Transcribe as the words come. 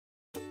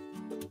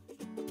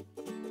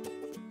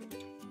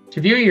To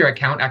view your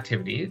account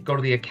activity, go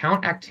to the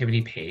Account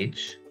Activity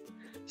page,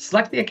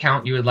 select the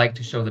account you would like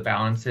to show the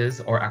balances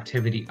or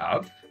activity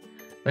of,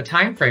 the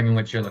time frame in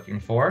which you're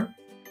looking for,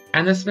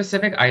 and the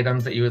specific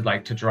items that you would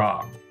like to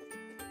draw.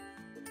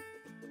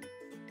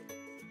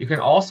 You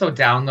can also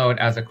download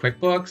as a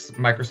QuickBooks,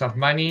 Microsoft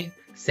Money,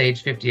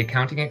 Sage 50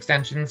 accounting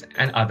extensions,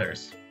 and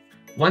others.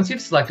 Once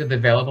you've selected the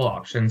available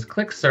options,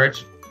 click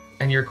Search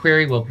and your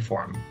query will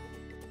perform.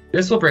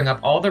 This will bring up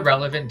all the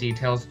relevant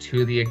details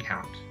to the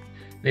account.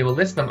 They will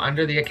list them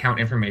under the account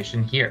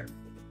information here.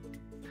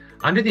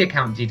 Under the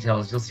account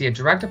details, you'll see a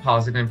direct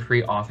deposit and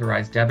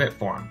pre-authorized debit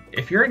form.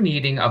 If you're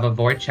needing of a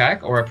void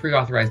check or a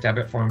pre-authorized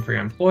debit form for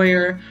your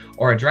employer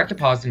or a direct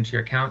deposit into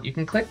your account, you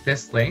can click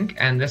this link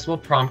and this will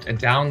prompt a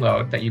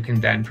download that you can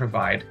then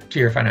provide to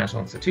your financial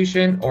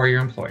institution or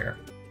your employer.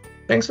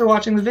 Thanks for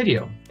watching the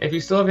video. If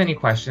you still have any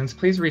questions,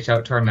 please reach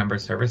out to our Member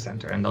Service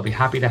Center and they'll be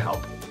happy to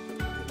help.